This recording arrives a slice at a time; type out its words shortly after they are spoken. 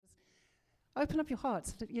Open up your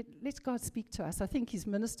hearts. Let God speak to us. I think He's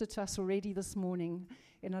ministered to us already this morning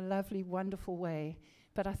in a lovely, wonderful way.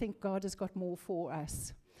 But I think God has got more for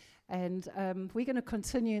us. And we're going to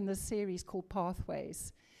continue in this series called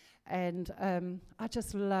Pathways. And I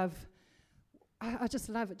just love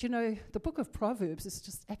it. You know, the book of Proverbs is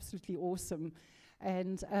just absolutely awesome.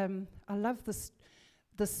 And I love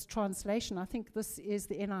this translation. I think this is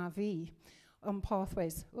the NIV on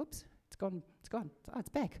Pathways. Oops, it's gone. Oh, it's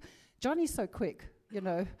back. Johnny's so quick, you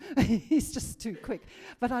know. He's just too quick.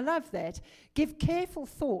 But I love that. Give careful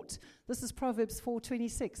thought. This is Proverbs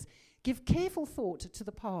 4:26. Give careful thought to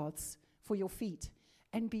the paths for your feet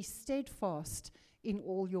and be steadfast in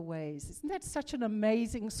all your ways. Isn't that such an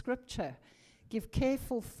amazing scripture? Give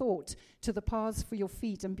careful thought to the paths for your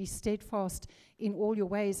feet and be steadfast in all your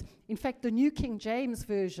ways. In fact, the New King James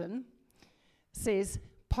Version says,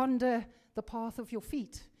 ponder the path of your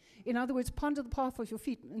feet. In other words, ponder the path of your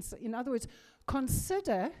feet. In other words,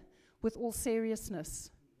 consider with all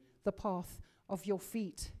seriousness the path of your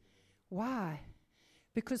feet. Why?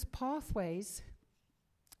 Because pathways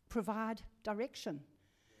provide direction.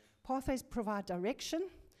 Pathways provide direction.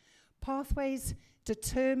 Pathways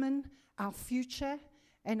determine our future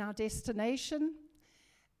and our destination.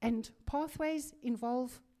 And pathways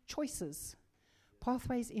involve choices.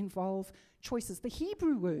 Pathways involve choices. The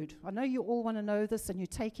Hebrew word, I know you all want to know this and you're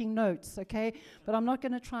taking notes, okay? But I'm not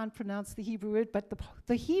going to try and pronounce the Hebrew word. But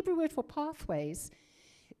the Hebrew word for pathways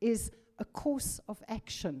is a course of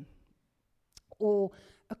action or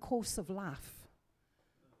a course of life.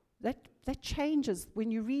 That changes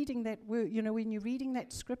when you're reading that word, you know, when you're reading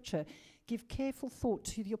that scripture. Give careful thought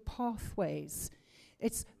to your pathways.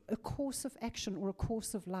 It's a course of action or a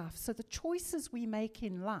course of life. So the choices we make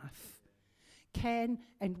in life can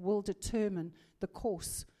and will determine the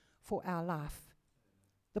course for our life.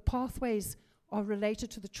 The pathways are related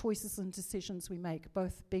to the choices and decisions we make,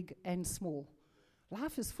 both big and small.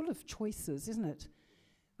 Life is full of choices, isn't it?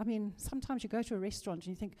 I mean, sometimes you go to a restaurant and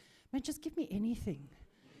you think, man, just give me anything.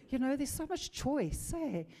 You know, there's so much choice,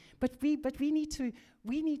 eh? But we need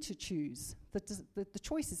to choose. The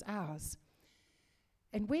choice is ours.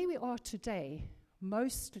 And where we are today,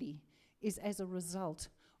 mostly, is as a result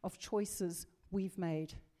of choices we've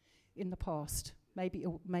made in the past. Maybe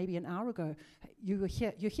an hour ago, you're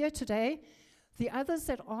here today. The others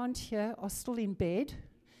that aren't here are still in bed.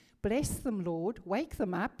 Bless them, Lord. Wake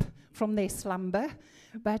them up from their slumber.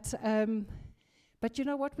 But you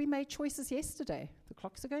know what? We made choices yesterday. The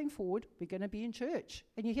clocks are going forward. We're going to be in church.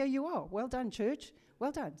 And here you are. Well done, church.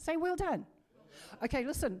 Well done. Say well done. Okay,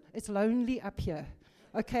 listen. It's lonely up here.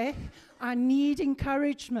 Okay? I need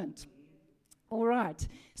encouragement. All right.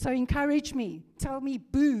 So encourage me. Tell me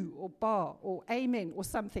boo or bar or amen or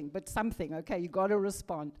something. But something. Okay, you got to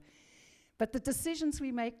respond. But the decisions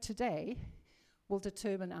we make today will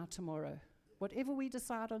determine our tomorrow. Whatever we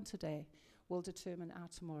decide on today will determine our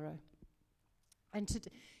tomorrow. And,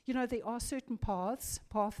 you know, there are certain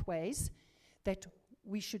pathways that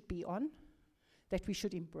we should be on, that we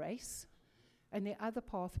should embrace, and there are other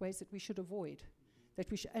pathways that we should avoid.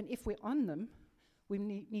 And if we're on them, we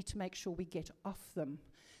need to make sure we get off them.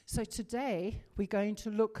 So today, we're going to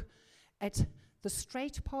look at the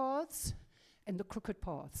straight paths and the crooked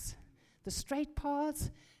paths. The straight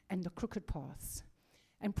paths and the crooked paths.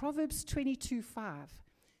 And Proverbs 22:5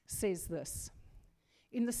 says this.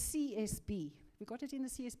 In the CSB, we got it in the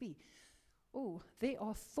CSB. Oh, there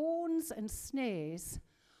are thorns and snares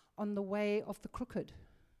on the way of the crooked.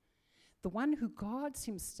 The one who guards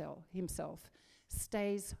himself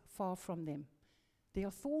stays far from them. There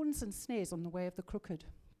are thorns and snares on the way of the crooked.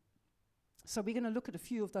 So we're going to look at a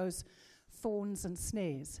few of those thorns and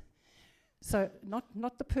snares. So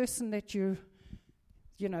not the person that you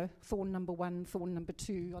know, thorn number 1, thorn number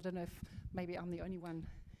 2. I don't know if maybe I'm the only one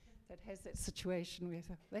that has that situation where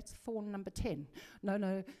that's thorn number 10.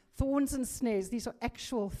 No, thorns and snares. These are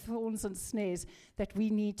actual thorns and snares that we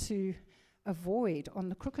need to avoid on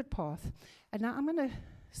the crooked path. And now I'm going to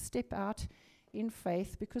step out in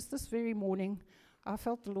faith because this very morning I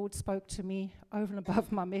felt the Lord spoke to me over and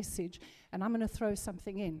above my message, and I'm going to throw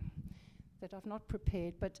something in that I've not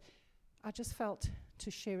prepared, but I just felt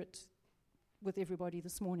to share it with everybody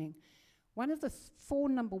this morning. One of the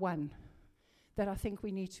thorn number 1 that I think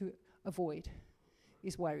we need to avoid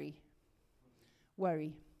is worry.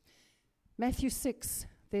 Worry. Matthew 6,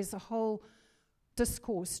 there's a whole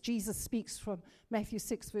discourse. Jesus speaks from Matthew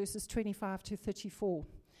 6, verses 25 to 34.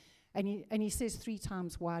 And he says 3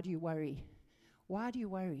 times, why do you worry? Why do you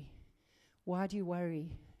worry? Why do you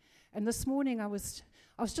worry? And this morning I was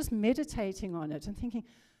just meditating on it and thinking,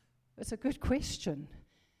 it's a good question.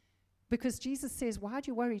 Because Jesus says, why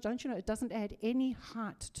do you worry? Don't you know it doesn't add any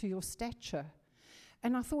height to your stature?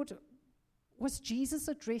 And I thought, was Jesus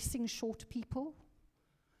addressing short people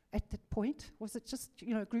at that point? Was it just,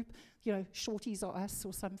 a group, shorties or us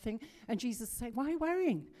or something? And Jesus saying, why are you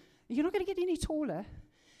worrying? You're not going to get any taller.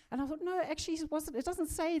 And I thought, no, actually, it doesn't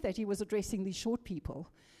say that he was addressing these short people.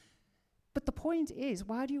 But the point is,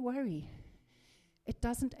 why do you worry? It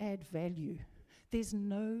doesn't add value. There's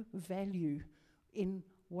no value in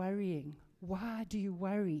worrying. Why do you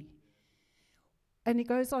worry? And he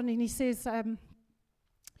goes on and he says, we're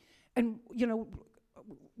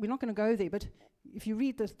not going to go there, but if you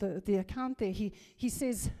read the account there, he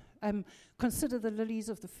says, consider the lilies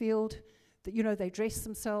of the field, that, they dress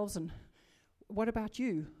themselves, and what about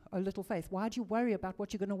you, O little faith? Why do you worry about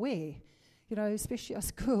what you're going to wear? Especially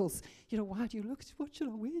us girls, why do you look, what should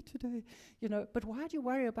I wear today? But why do you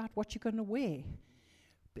worry about what you're going to wear?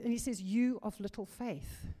 And he says, you of little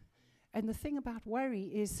faith. And the thing about worry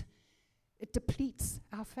is it depletes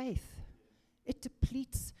our faith. It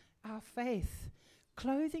depletes our faith.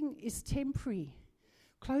 Clothing is temporary.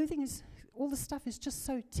 All the stuff is just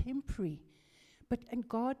so temporary. And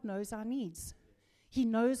God knows our needs. He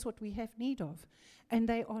knows what we have need of. And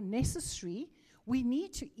they are necessary. We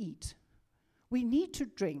need to eat. We need to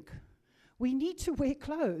drink. We need to wear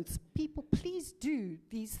clothes. People, please do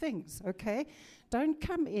these things, okay? Don't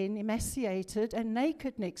come in emaciated and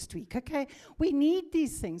naked next week, okay? We need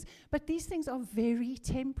these things. But these things are very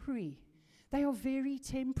temporary. They are very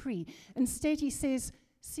temporary. Instead, he says,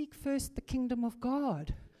 seek first the kingdom of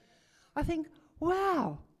God. I think,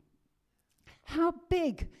 wow, how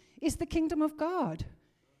big is the kingdom of God?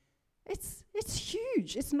 It's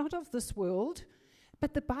huge. It's not of this world.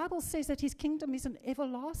 But the Bible says that his kingdom is an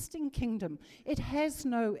everlasting kingdom. It has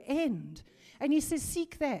no end. And he says,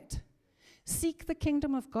 seek that. Seek the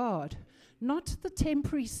kingdom of God, not the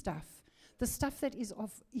temporary stuff, the stuff that is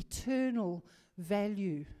of eternal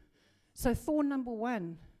value. So thorn number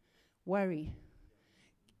 1, worry.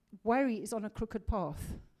 Worry is on a crooked path.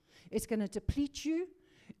 It's going to deplete you.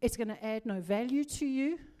 It's going to add no value to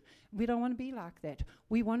you. We don't want to be like that.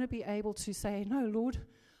 We want to be able to say, no, Lord,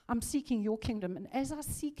 I'm seeking your kingdom. And as I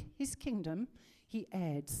seek his kingdom, he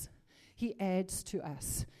adds. He adds to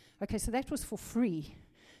us. Okay, so that was for free.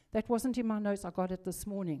 That wasn't in my notes. I got it this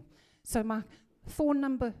morning. So my thorn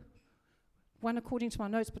number 1, according to my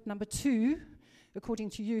notes, but number 2, according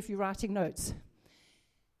to you, if you're writing notes,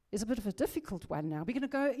 is a bit of a difficult one now. We're going to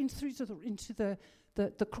go into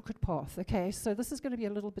the crooked path, okay? So this is going to be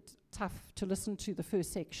a little bit tough to listen to the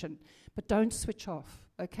first section, but don't switch off,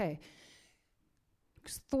 okay?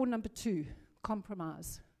 Thorn number 2,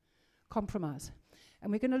 compromise. Compromise.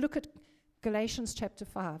 And we're going to look at Galatians chapter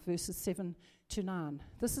 5, verses 7 to 9.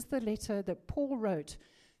 This is the letter that Paul wrote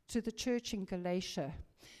to the church in Galatia.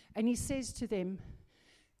 And he says to them,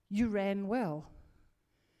 you ran well.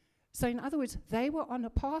 So in other words, they were on a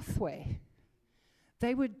pathway.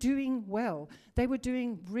 They were doing well. They were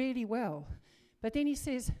doing really well. But then he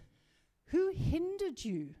says, who hindered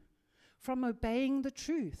you from obeying the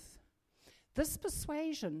truth? This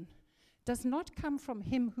persuasion does not come from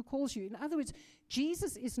him who calls you. In other words,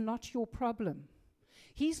 Jesus is not your problem.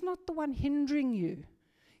 He's not the one hindering you.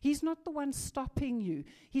 He's not the one stopping you.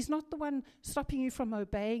 He's not the one stopping you from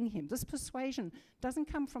obeying him. This persuasion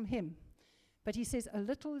doesn't come from him. But he says, a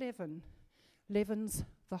little leaven leavens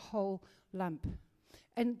the whole lump.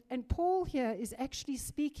 And Paul here is actually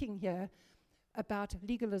speaking here about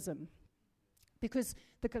legalism, because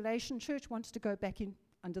the Galatian church wants to go back in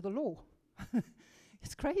under the law.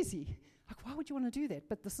 It's crazy. Like, why would you want to do that?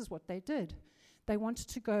 But this is what they did. They wanted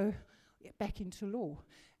to go back into law.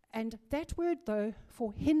 And that word, though,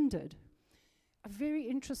 for hindered, a very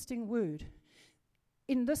interesting word.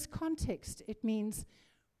 In this context, it means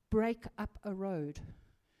break up a road.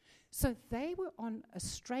 So they were on a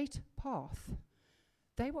straight path.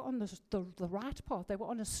 They were on the right path. They were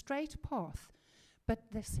on a straight path.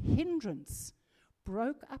 But this hindrance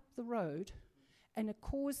broke up the road, and it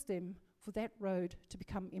caused them for that road to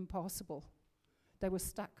become impassable. They were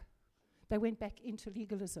stuck. They went back into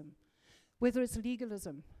legalism. Whether it's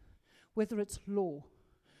legalism, whether it's law,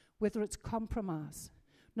 whether it's compromise,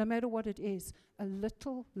 no matter what it is, a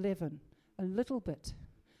little leaven, a little bit,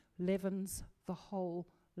 leavens the whole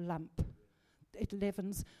lump. It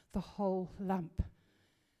leavens the whole lump.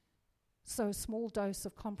 So a small dose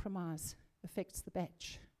of compromise affects the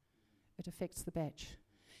batch. It affects the batch.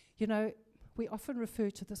 You know, we often refer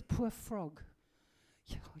to this poor frog.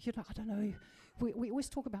 I don't know. We always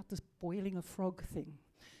talk about this boiling a frog thing.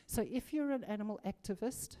 So if you're an animal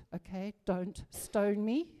activist, okay, don't stone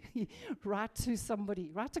me. Write to somebody,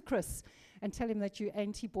 write to Chris, and tell him that you're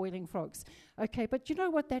anti-boiling frogs. Okay, but you know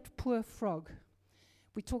what? That poor frog,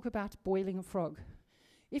 we talk about boiling a frog.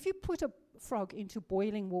 If you put a frog into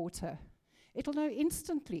boiling water, it'll know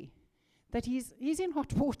instantly that he's in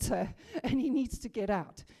hot water and he needs to get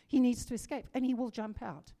out. He needs to escape, and he will jump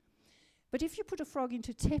out. But if you put a frog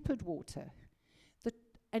into tepid water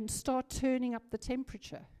and start turning up the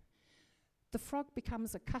temperature, the frog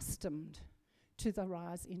becomes accustomed to the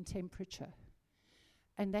rise in temperature.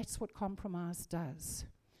 And that's what compromise does.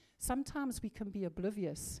 Sometimes we can be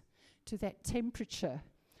oblivious to that temperature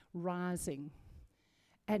rising.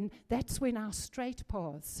 And that's when our straight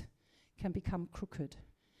paths can become crooked.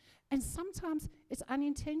 And sometimes it's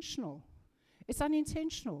unintentional. It's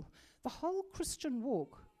unintentional. The whole Christian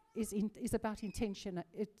walk is about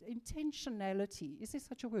intentionality. Is there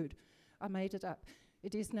such a word? I made it up.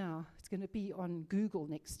 It is now. It's going to be on Google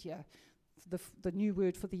next year, the new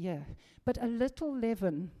word for the year. But a little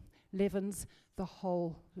leaven leavens the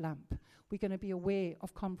whole lump. We're going to be aware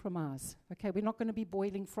of compromise. Okay, we're not going to be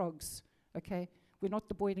boiling frogs. Okay, we're not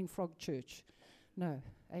the boiling frog church. No,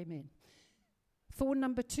 amen. Thorn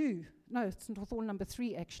number 2. No, it's not thorn number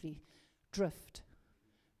 3 actually. Drift.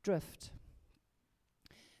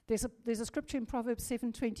 There's a scripture in Proverbs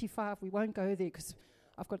 7:25. We won't go there because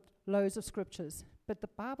I've got loads of scriptures. But the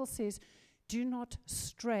Bible says, do not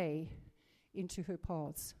stray into her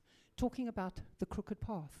paths. Talking about the crooked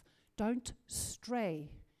path. Don't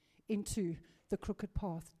stray into the crooked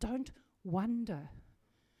path. Don't wander.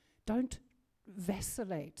 Don't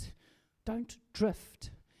vacillate. Don't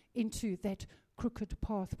drift into that crooked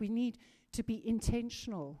path. We need to be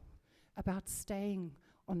intentional about staying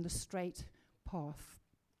on the straight path.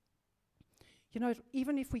 You know,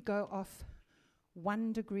 even if we go off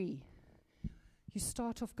 1 degree, you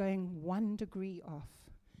start off going 1 degree off.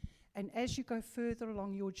 And as you go further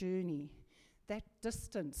along your journey, that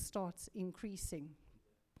distance starts increasing.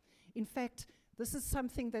 In fact, this is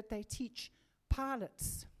something that they teach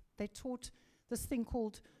pilots. They taught this thing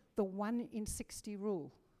called the 1 in 60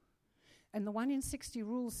 rule. And the 1 in 60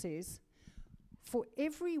 rule says, for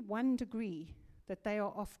every 1 degree that they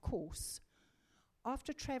are off course,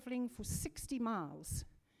 after traveling for 60 miles,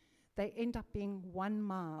 they end up being 1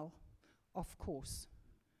 mile off course.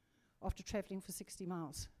 After traveling for 60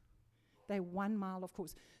 miles, they're 1 mile off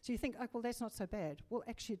course. So you think, oh, well, that's not so bad. Well,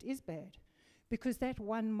 actually, it is bad, because that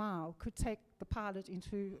 1 mile could take the pilot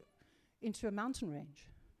into a mountain range.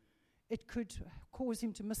 It could cause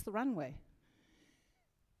him to miss the runway.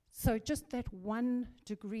 So just that 1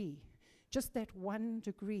 degree,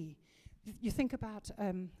 You think about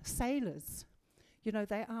sailors. You know,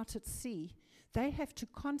 they're out at sea. They have to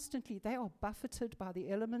constantly, they are buffeted by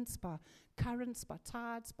the elements, by currents, by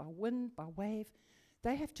tides, by wind, by wave.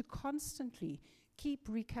 They have to constantly keep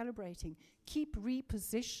recalibrating, keep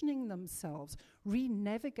repositioning themselves,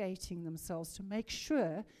 re-navigating themselves to make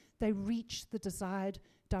sure they reach the desired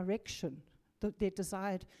direction, their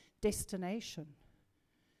desired destination.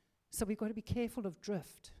 So we've got to be careful of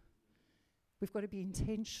drift. We've got to be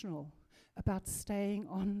intentional about staying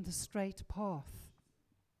on the straight path.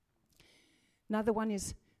 Another one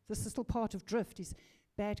is, this little part of drift is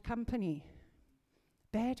bad company.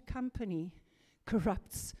 Bad company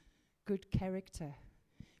corrupts good character.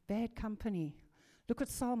 Bad company. Look what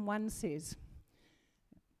Psalm 1 says.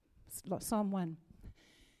 Psalm 1.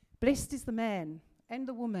 Blessed is the man and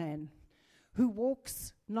the woman who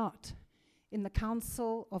walks not in the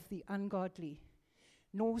counsel of the ungodly,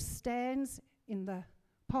 nor stands in the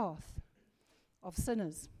path of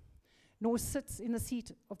sinners, nor sits in the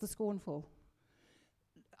seat of the scornful.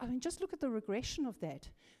 I mean, just look at the regression of that.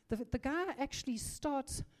 The guy actually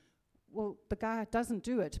starts, well, the guy doesn't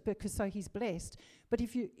do it because so he's blessed. But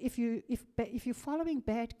if you're following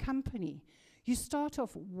bad company, you start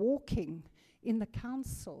off walking in the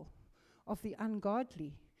counsel of the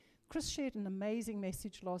ungodly. Chris shared an amazing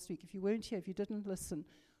message last week. If you weren't here, if you didn't listen,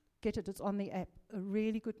 get it. It's on the app. A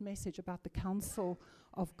really good message about the counsel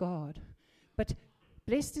of God. But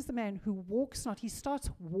blessed is the man who walks not. He starts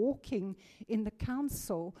walking in the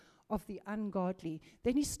counsel of the ungodly.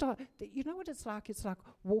 Then you know what it's like? It's like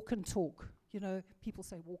walk and talk. You know, people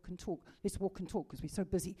say walk and talk. Let's walk and talk because we're so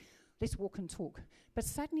busy. Let's walk and talk. But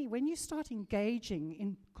suddenly when you start engaging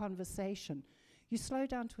in conversation, you slow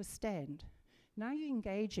down to a stand. Now you're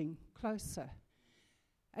engaging closer.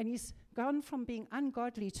 And he's gone from being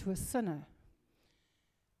ungodly to a sinner.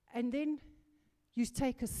 And then you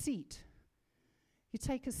take a seat. You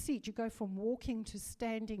take a seat. You go from walking to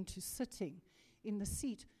standing to sitting in the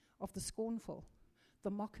seat of the scornful,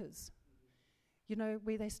 the mockers. You know,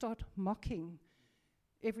 where they start mocking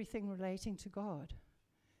everything relating to God.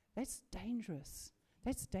 That's dangerous.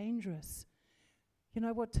 That's dangerous. You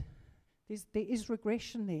know what? There is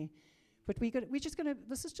regression there. But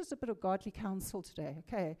this is just a bit of godly counsel today,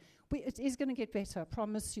 okay? It is going to get better, I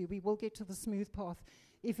promise you. We will get to the smooth path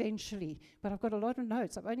eventually. But I've got a lot of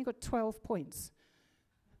notes. I've only got 12 points.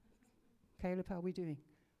 Caleb, how are we doing?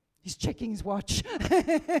 He's checking his watch.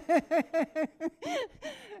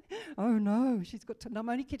 Oh, no, she's got no, I'm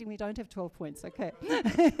only kidding. We don't have 12 points, okay?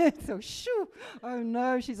 So, shoo. Oh,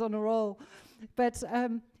 no, she's on a roll. But,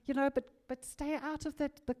 but stay out of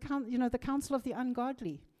that, the counsel of the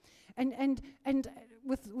ungodly. And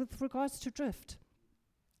with regards to drift,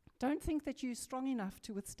 don't think that you're strong enough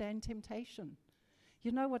to withstand temptation.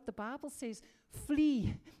 You know what the Bible says?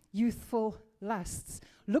 Flee youthful lusts.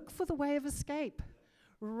 Look for the way of escape.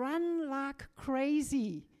 Run like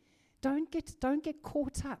crazy. Don't get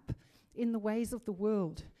caught up in the ways of the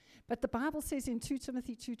world. But the Bible says in 2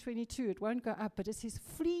 Timothy 2:22, it won't go up, but it says,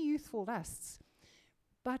 flee youthful lusts,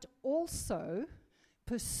 but also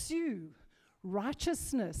pursue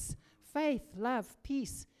righteousness, faith, love,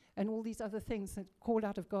 peace, and all these other things that call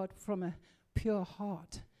out of God from a pure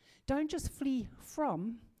heart. Don't just flee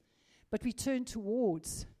from, but we turn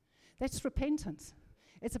towards. That's repentance.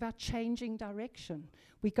 It's about changing direction.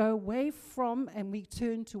 We go away from and we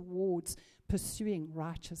turn towards pursuing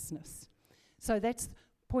righteousness. So that's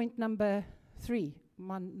point number 3.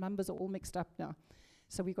 My numbers are all mixed up now.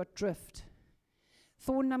 So we got drift.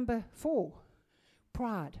 Thorn number 4,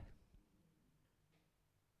 pride.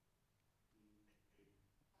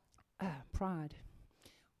 Pride.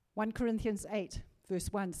 1 Corinthians 8,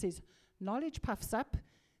 verse 1 says, knowledge puffs up.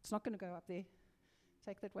 It's not going to go up there.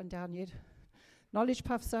 Take that one down yet. Knowledge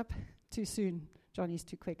puffs up. Too soon. Johnny's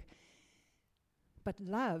too quick. But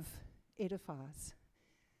love edifies.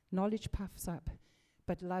 Knowledge puffs up,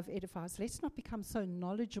 but love edifies. Let's not become so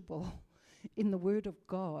knowledgeable in the Word of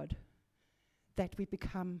God that we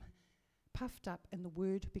become puffed up and the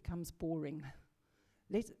Word becomes boring.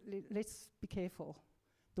 Let's be careful.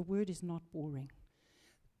 The Word is not boring.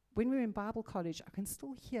 When we were in Bible college, I can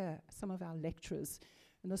still hear some of our lecturers,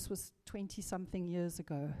 and this was 20-something years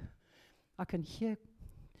ago. I can hear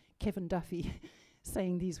Kevin Duffy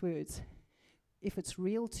saying these words. If it's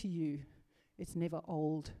real to you, it's never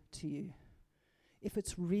old to you. If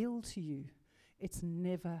it's real to you, it's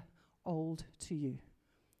never old to you.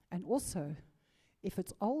 And also, if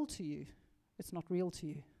it's old to you, it's not real to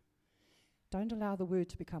you. Don't allow the word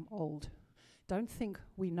to become old. Don't think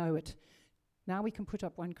we know it. Now we can put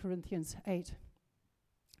up 1 Corinthians 8,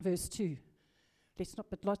 verse 2. Let's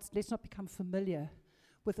not become familiar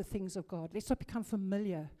with the things of God. Let's not become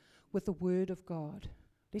familiar with the word of God.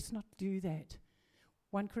 Let's not do that.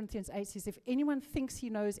 1 Corinthians 8 says, if anyone thinks he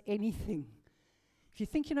knows anything, if you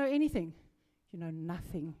think you know anything, you know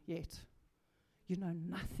nothing yet. You know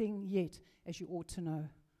nothing yet as you ought to know.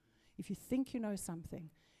 If you think you know something,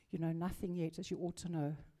 you know nothing yet as you ought to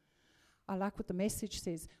know. I like what the Message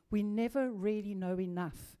says. We never really know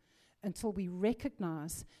enough until we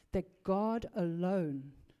recognize that God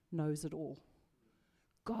alone knows it all.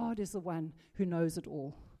 God is the one who knows it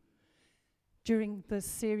all. During the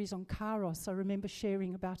series on Kairos, I remember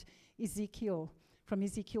sharing about Ezekiel, from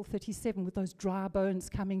Ezekiel 37, with those dry bones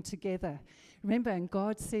coming together. Remember, and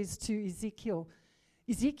God says to Ezekiel,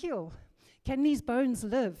 Ezekiel, can these bones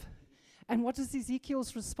live? And what is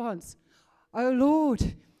Ezekiel's response? Oh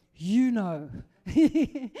Lord, you know.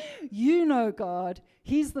 You know God.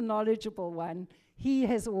 He's the knowledgeable one. He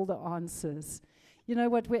has all the answers. You know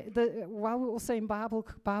what, while we were also in Bible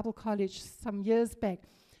college some years back,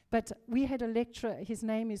 but we had a lecturer, his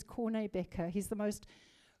name is Corné Becker. He's the most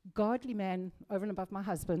godly man, over and above my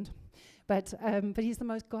husband, but he's the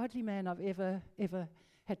most godly man I've ever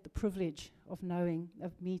had the privilege of knowing,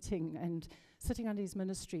 of meeting, and sitting under his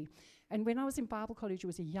ministry. And when I was in Bible college, he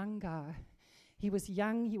was a young guy. He was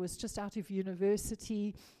young, he was just out of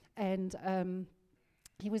university, and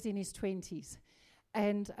he was in his 20s.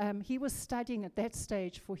 And he was studying at that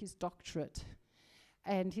stage for his doctorate.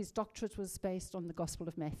 And his doctorate was based on the Gospel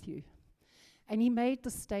of Matthew. And he made the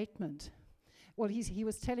statement, well, he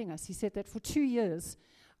was telling us, he said that for 2 years,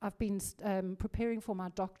 I've been preparing for my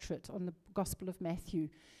doctorate on the Gospel of Matthew.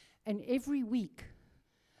 And every week,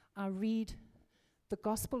 I read the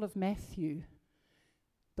Gospel of Matthew,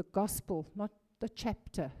 the Gospel, not the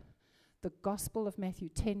chapter, the Gospel of Matthew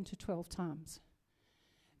 10 to 12 times.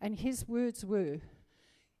 And his words were,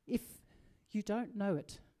 if you don't know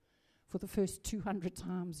it for the first 200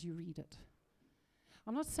 times you read it.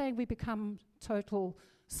 I'm not saying we become total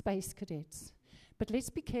space cadets, But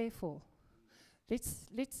let's be careful.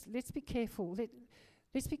 Let's be careful.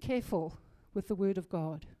 Let's be careful with the Word of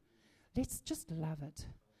God. Let's just love it.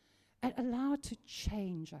 And allow it to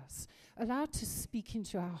change us. Allow it to speak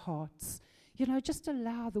into our hearts. Just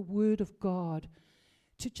allow the Word of God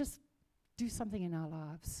to just do something in our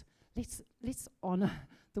lives. Let's honor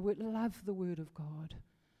the Word, love the Word of God.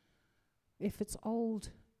 If it's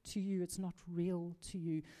old to you, it's not real to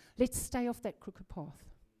you. Let's stay off that crooked path.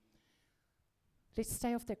 Let's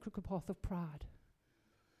stay off that crooked path of pride.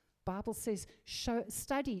 Bible says,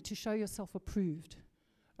 study to show yourself approved,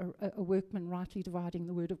 a workman rightly dividing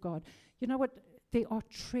the word of God. You know what? There are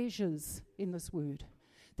treasures in this word.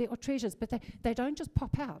 There are treasures, but they don't just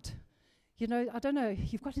pop out. I don't know.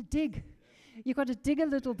 You've got to dig. You've got to dig a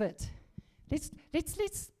little bit.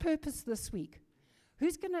 Let's purpose this week.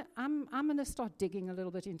 I'm gonna start digging a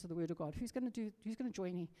little bit into the Word of God. Who's gonna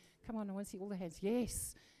join me? Come on, I want to see all the hands.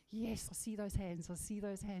 Yes, I see those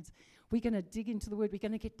hands. We're gonna dig into the Word. We're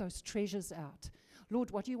gonna get those treasures out.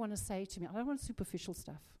 Lord, what do you want to say to me? I don't want superficial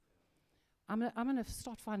stuff. I'm gonna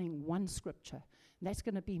start finding one scripture, and that's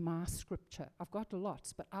gonna be my scripture. I've got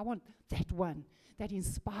lots, but I want that one that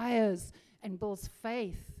inspires and builds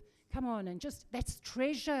faith. Come on, and that's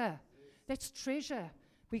treasure. That's treasure.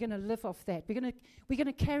 We're going to live off that. We're going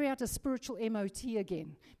to carry out a spiritual MOT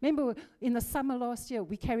again. Remember, in the summer last year,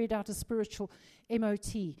 we carried out a spiritual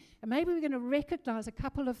MOT. And maybe we're going to recognize a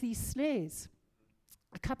couple of these snares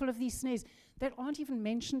that aren't even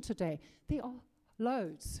mentioned today. There are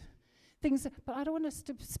loads. But I don't want us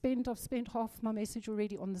to I've spent half my message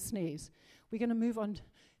already on the snares. We're going to move on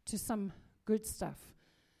to some good stuff.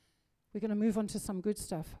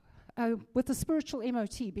 With the spiritual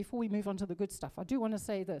MOT, before we move on to the good stuff, I do want to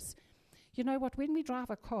say this. You know what? When we drive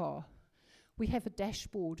a car, we have a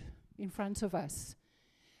dashboard in front of us.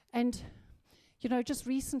 And, just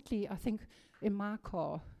recently, I think in my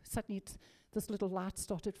car, suddenly this little light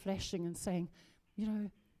started flashing and saying,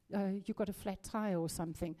 you've got a flat tire or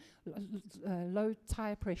something, low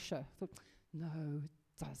tire pressure. I thought, no,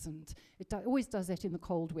 it doesn't. It always does that in the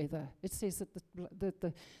cold weather. It says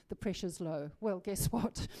that the pressure's low. Well, guess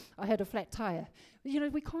what? I had a flat tire.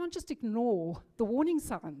 We can't just ignore the warning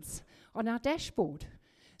signs on our dashboard.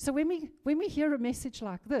 So when we hear a message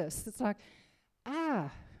like this, it's like,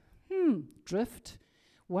 drift,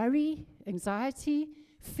 worry, anxiety,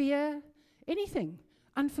 fear, anything,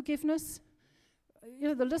 unforgiveness.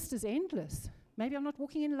 The list is endless. Maybe I'm not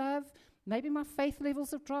walking in love. Maybe my faith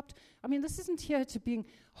levels have dropped. I mean, this isn't here to being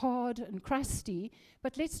hard and crusty,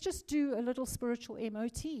 but let's just do a little spiritual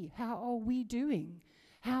MOT. How are we doing?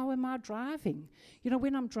 How am I driving?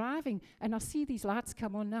 When I'm driving and I see these lights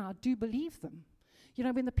come on now, I do believe them.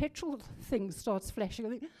 When the petrol thing starts flashing, I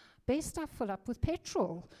think, best I fill up with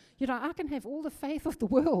petrol. I can have all the faith of the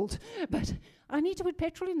world, but I need to put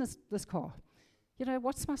petrol in this car.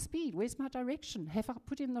 What's my speed? Where's my direction? Have I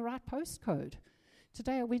put in the right postcode?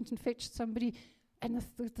 Today I went and fetched somebody, and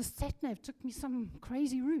the sat-nav took me some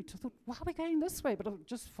crazy route. I thought, why are we going this way? But I'll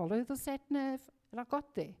just follow the sat-nav, and I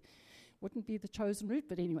got there. Wouldn't be the chosen route,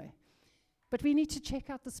 but anyway. But we need to check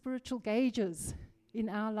out the spiritual gauges in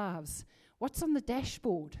our lives. What's on the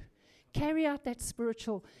dashboard? Carry out that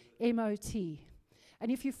spiritual MOT. And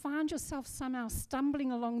if you find yourself somehow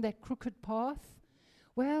stumbling along that crooked path,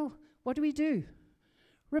 well, what do?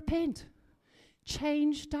 Repent.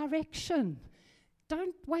 Change direction.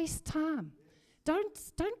 Don't waste time. Don't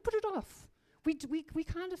put it off. We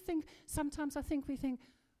kind of think, sometimes I think we think,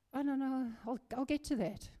 oh, no, I'll get to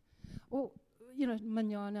that. Or,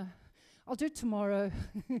 mañana, I'll do it tomorrow.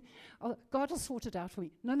 God will sort it out for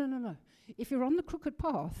me. No. If you're on the crooked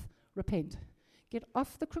path, repent. Get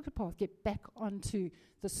off the crooked path. Get back onto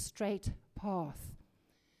the straight path.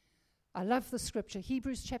 I love the scripture.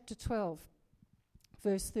 Hebrews chapter 12,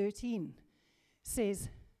 verse 13 says,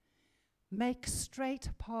 make straight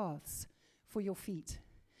paths for your feet,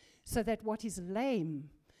 so that what is lame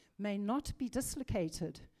may not be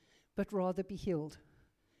dislocated, but rather be healed.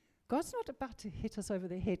 God's not about to hit us over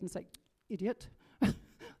the head and say, idiot,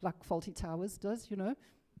 like Faulty Towers does,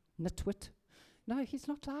 nitwit. No, he's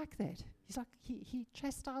not like that. He's like, he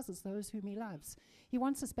chastises those whom he loves. He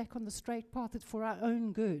wants us back on the straight path. It's for our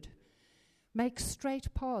own good. Make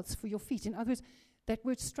straight paths for your feet. In other words, that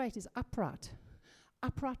word straight is upright.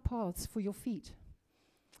 Upright paths for your feet.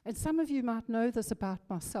 And some of you might know this about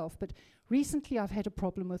myself, but recently I've had a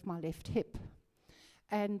problem with my left hip,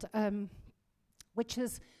 and which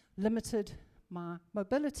has limited my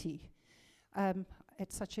mobility.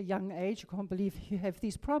 At such a young age, you can't believe you have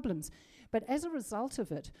these problems. But as a result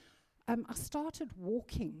of it, I started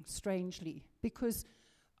walking strangely because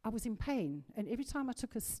I was in pain, and every time I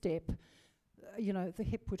took a step, the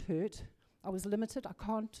hip would hurt. I was limited. I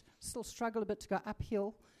can't, still struggle a bit to go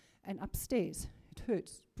uphill and upstairs. It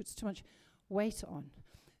hurts, puts too much weight on.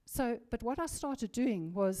 So, but what I started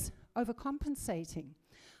doing was overcompensating.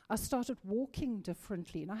 I started walking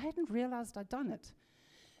differently, and I hadn't realized I'd done it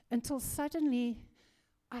until suddenly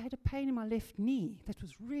I had a pain in my left knee that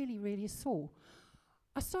was really, really sore.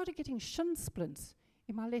 I started getting shin splints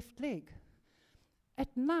in my left leg.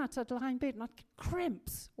 At night, I'd lie in bed and I'd get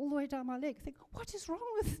cramps all the way down my leg. I think, what is wrong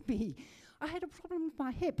with me? I had a problem with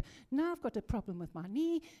my hip. Now I've got a problem with my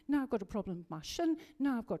knee. Now I've got a problem with my shin.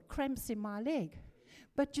 Now I've got cramps in my leg.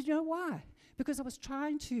 But you know why? Because I was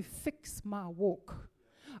trying to fix my walk.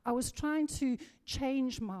 I was trying to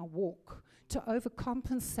change my walk to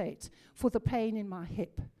overcompensate for the pain in my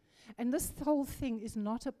hip. And this whole thing is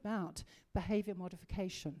not about behavior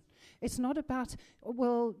modification. It's not about,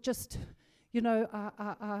 well, just,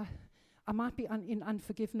 I might be in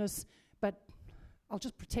unforgiveness, but I'll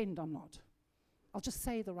just pretend I'm not. I'll just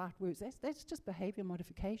say the right words. That's just behavior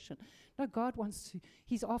modification. No, God wants to,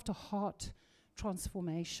 he's after heart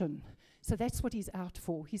transformation. So that's what he's out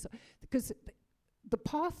for. Because the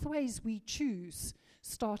pathways we choose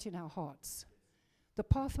start in our hearts. The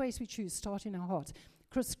pathways we choose start in our hearts.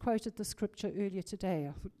 Chris quoted the scripture earlier today.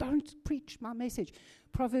 I thought, don't preach my message.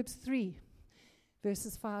 Proverbs 3,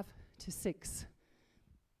 verses 5 to 6.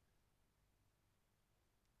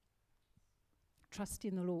 Trust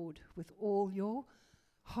in the Lord with all your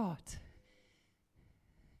heart.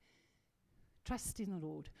 Trust in the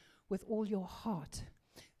Lord with all your heart.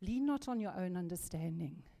 Lean not on your own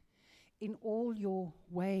understanding. In all your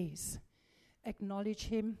ways, acknowledge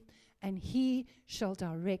him, and he shall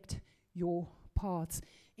direct your paths.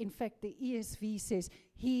 In fact, the ESV says,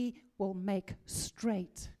 he will make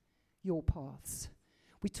straight your paths.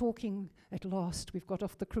 We're talking at last, we've got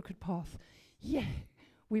off the crooked path. Yeah,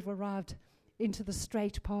 we've arrived into the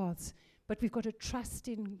straight paths. But we've got to trust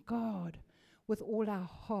in God with all our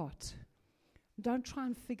heart. Don't try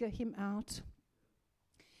and figure him out.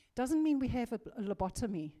 Doesn't mean we have a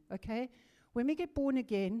lobotomy, okay? When we get born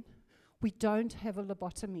again, we don't have a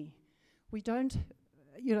lobotomy. We don't,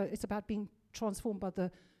 it's about being transformed by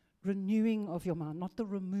the renewing of your mind, not the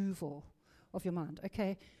removal of your mind,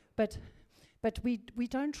 okay? But we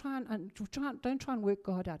don't try and work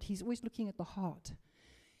God out. He's always looking at the heart.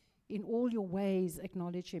 In all your ways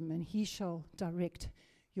acknowledge him, and he shall direct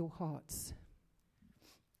your hearts.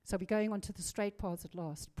 So we're going on to the straight paths at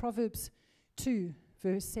last. Proverbs 2,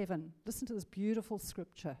 verse 7. Listen to this beautiful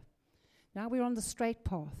scripture. Now we're on the straight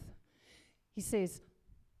path. He says,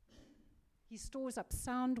 he stores up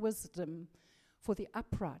sound wisdom for the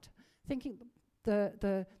upright. Thinking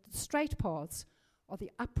the straight paths are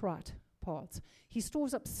the upright paths. He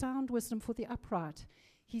stores up sound wisdom for the upright.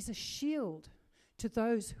 He's a shield to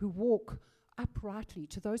those who walk uprightly,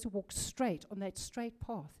 to those who walk straight on that straight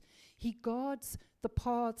path. He guards the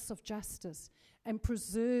paths of justice and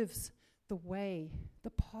preserves the way,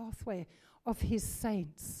 the pathway of his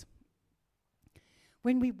saints.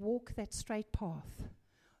 When we walk that straight path,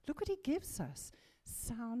 look what he gives us.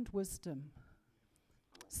 Sound wisdom.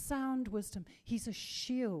 Sound wisdom. He's a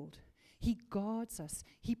shield. He guards us.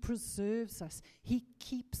 He preserves us. He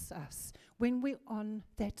keeps us when we're on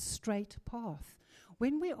that straight path.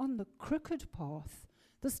 When we're on the crooked path,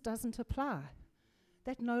 this doesn't apply.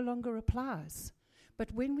 That no longer applies.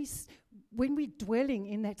 But when we're dwelling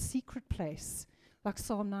in that secret place, like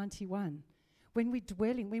Psalm 91, when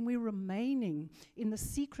we're remaining in the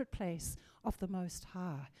secret place of the Most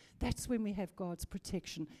High, that's when we have God's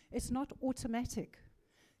protection. It's not automatic.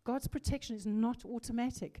 God's protection is not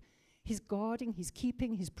automatic. His guarding, his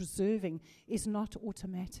keeping, his preserving is not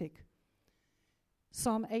automatic.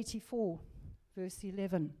 Psalm 84, verse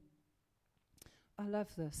 11. I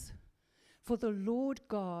love this. For the Lord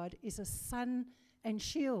God is a sun and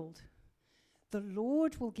shield. The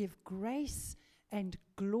Lord will give grace and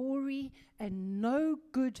glory, and no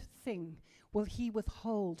good thing will he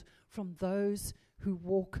withhold from those who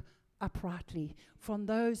walk uprightly, from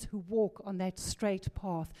those who walk on that straight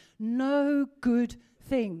path. No good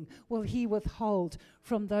thing will he withhold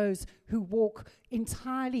from those who walk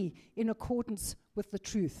entirely in accordance with the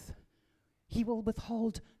truth. He will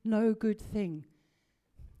withhold no good thing.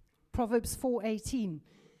 Proverbs 4:18.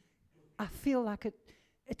 I feel like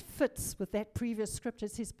it fits with that previous scripture.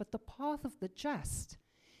 It says, but the path of the just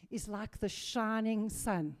is like the shining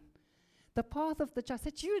sun. The path of the just,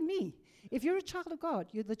 that's you and me. If you're a child of God,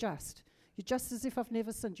 you're the just. You're just as if I've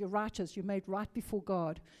never sinned. You're righteous. You're made right before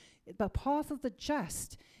God. The path of the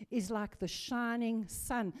just is like the shining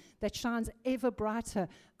sun that shines ever brighter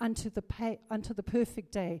unto the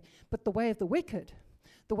perfect day. But the way of the wicked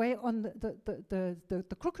The way on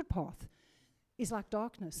the crooked path is like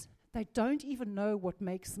darkness. They don't even know what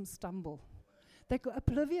makes them stumble. They're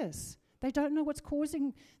oblivious. They don't know what's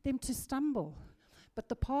causing them to stumble. But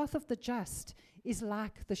the path of the just is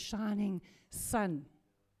like the shining sun.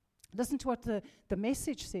 Listen to what the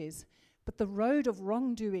message says. But the road of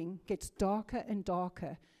wrongdoing gets darker and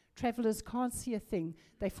darker. Travelers can't see a thing.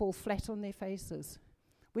 They fall flat on their faces.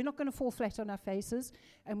 We're not going to fall flat on our faces,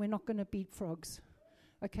 and we're not going to beat frogs.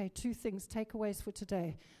 Okay, 2 things, takeaways for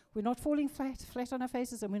today. We're not falling flat on our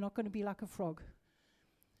faces, and we're not going to be like a frog.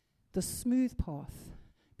 The smooth path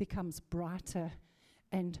becomes brighter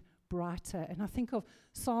and brighter. And I think of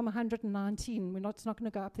Psalm 119. It's not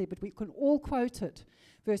going to go up there, but we can all quote it.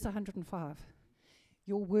 Verse 105.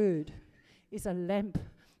 Your word is a lamp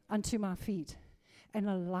unto my feet and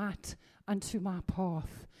a light unto my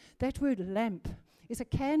path. That word lamp is a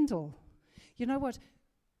candle. You know what?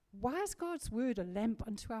 Why is God's word a lamp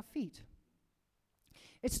unto our feet?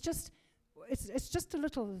 It's just a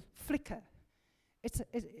little flicker.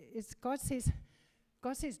 God says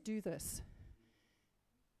do this,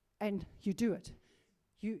 and you do it.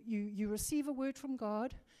 You receive a word from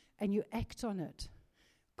God and you act on it.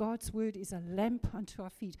 God's word is a lamp unto our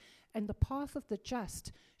feet, and the path of the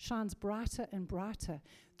just shines brighter and brighter.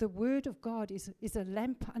 The word of God is a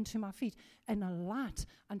lamp unto my feet and a light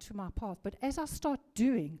unto my path. But as I start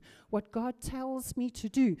doing what God tells me to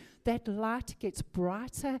do, that light gets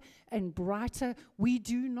brighter and brighter. We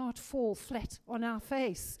do not fall flat on our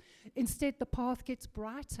face. Instead, the path gets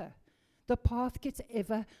brighter. The path gets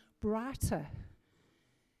ever brighter.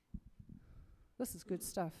 This is good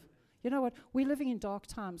stuff. You know what? We're living in dark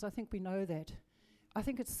times. I think we know that. I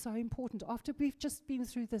think it's so important. After we've just been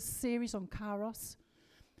through this series on Kairos,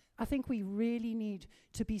 I think we really need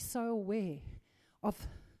to be so aware of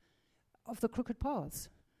the crooked paths.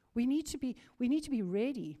 We need to be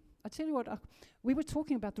ready. I tell you what, we were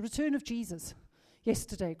talking about the return of Jesus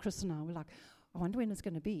yesterday. Chris and I were like, I wonder when it's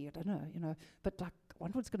going to be. I don't know, but like, I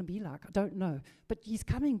wonder what it's going to be like. I don't know. But he's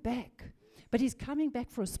coming back. But he's coming back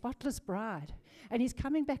for a spotless bride. And he's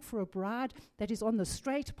coming back for a bride that is on the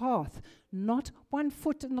straight path, not 1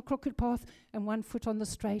 foot in the crooked path and 1 foot on the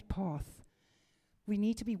straight path. We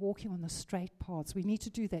need to be walking on the straight paths. We need to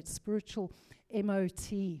do that spiritual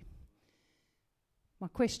MOT. My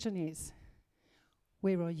question is,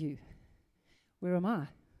 where are you? Where am I?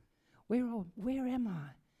 Where am I?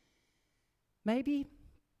 Maybe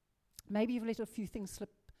you've let a few things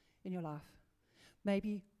slip in your life.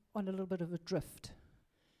 Maybe on a little bit of a drift.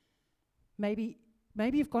 Maybe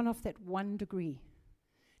you've gone off that 1 degree,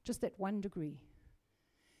 just that 1 degree.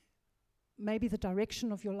 Maybe the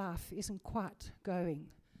direction of your life isn't quite going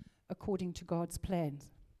according to God's plans.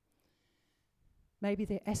 Maybe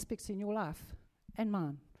there are aspects in your life and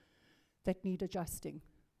mine that need adjusting,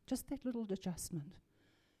 just that little adjustment.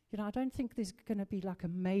 I don't think there's going to be like a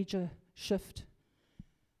major shift,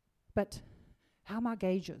 but how are my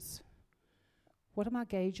gauges? What are my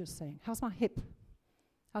gauges saying? How's my hip?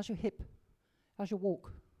 How's your hip? How's your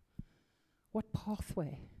walk? What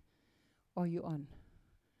pathway are you on?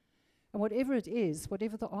 And whatever it is,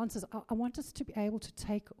 whatever the answers, I want us to be able to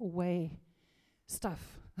take away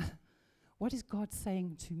stuff. What is God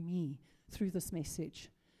saying to me through this message?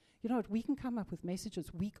 You know what? We can come up with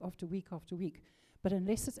messages week after week after week, but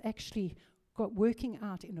unless it's actually got working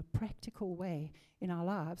out in a practical way in our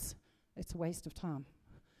lives, it's a waste of time.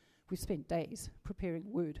 We've spent days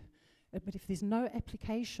preparing word. But if there's no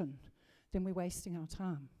application, then we're wasting our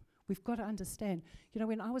time. We've got to understand.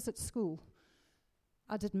 When I was at school,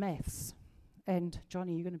 I did maths. And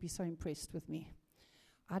Johnny, you're going to be so impressed with me.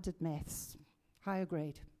 I did maths, higher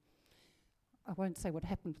grade. I won't say what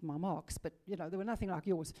happened with my marks, but, they were nothing like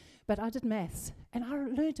yours. But I did maths. And I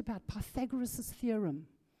learned about Pythagoras' theorem.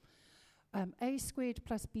 A squared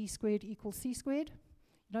plus B squared equals C squared.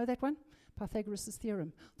 You know that one? Pythagoras'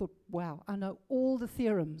 theorem. Thought, wow, I know all the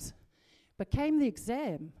theorems. But came the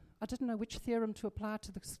exam, I didn't know which theorem to apply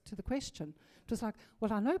to the question. It was like,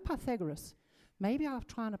 well, I know Pythagoras. Maybe I'll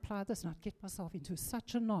try and apply this, and I'd get myself into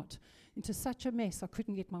such a knot, into such a mess, I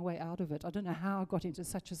couldn't get my way out of it. I don't know how I got into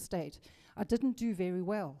such a state. I didn't do very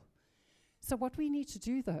well. So what we need to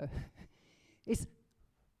do, though, is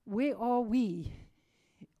where are we?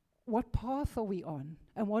 What path are we on?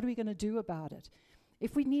 And what are we going to do about it?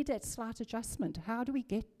 If we need that slight adjustment, how do we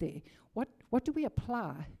get there? What do we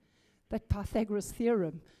apply, that Pythagoras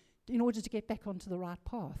theorem, in order to get back onto the right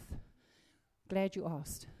path? Glad you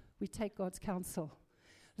asked. We take God's counsel.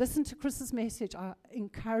 Listen to Chris's message. I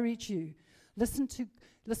encourage you. Listen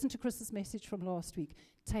to Chris's message from last week.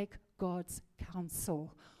 Take God's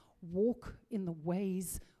counsel. Walk in the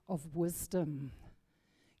ways of wisdom.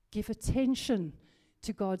 Give attention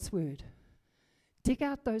to God's word. Dig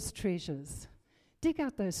out those treasures. Dig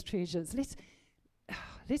out those treasures.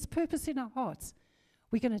 Let's purpose in our hearts.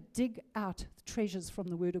 We're going to dig out the treasures from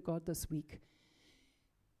the word of God this week.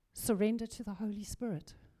 Surrender to the Holy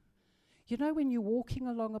Spirit. You know when you're walking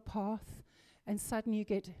along a path and suddenly you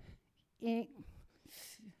get,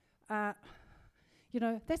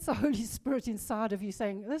 that's the Holy Spirit inside of you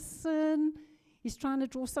saying, listen, he's trying to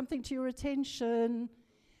draw something to your attention.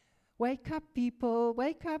 Wake up, people.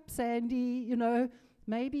 Wake up, Sandy.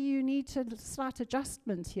 Maybe you need a slight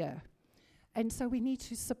adjustment here. And so we need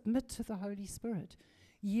to submit to the Holy Spirit.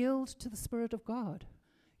 Yield to the Spirit of God.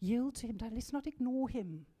 Yield to him. Let's not ignore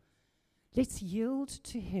him. Let's yield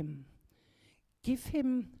to him. Give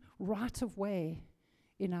him right of way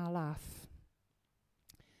in our life.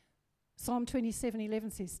 Psalm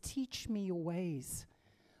 27:11 says, teach me your ways,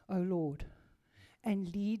 O Lord,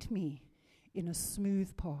 and lead me in a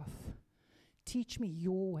smooth path. Teach me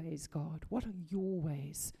your ways, God. What are your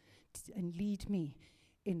ways? And lead me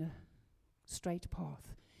in a straight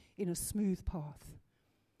path, in a smooth path.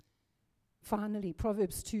 Finally,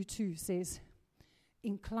 Proverbs 2:2 says,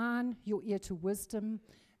 incline your ear to wisdom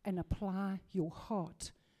and apply your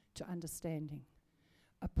heart to understanding.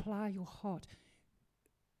 Apply your heart.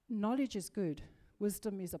 Knowledge is good.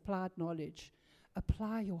 Wisdom is applied knowledge.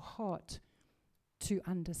 Apply your heart to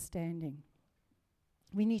understanding.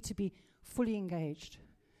 We need to be fully engaged,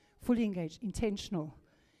 intentional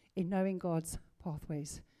in knowing God's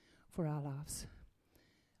pathways for our lives.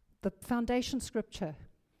 The foundation scripture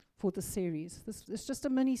for the series, this is just a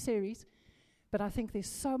mini series, but I think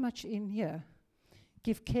there's so much in here.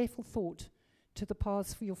 Give careful thought to the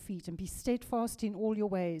paths for your feet and be steadfast in all your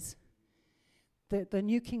ways. The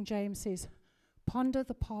New King James says, ponder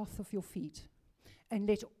the path of your feet and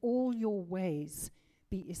let all your ways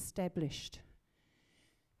be established.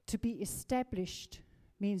 To be established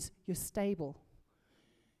means you're stable,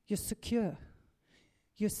 you're secure,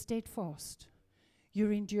 you're steadfast,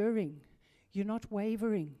 you're enduring, you're not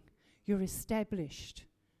wavering, you're established.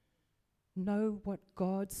 Know what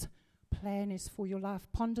God's plan is for your life.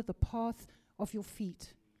 Ponder the path of your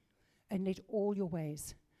feet and let all your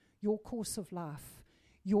ways, your course of life,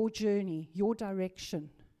 your journey, your direction,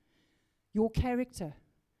 your character,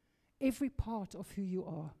 every part of who you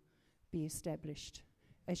are be established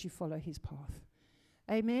as you follow his path.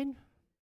 Amen.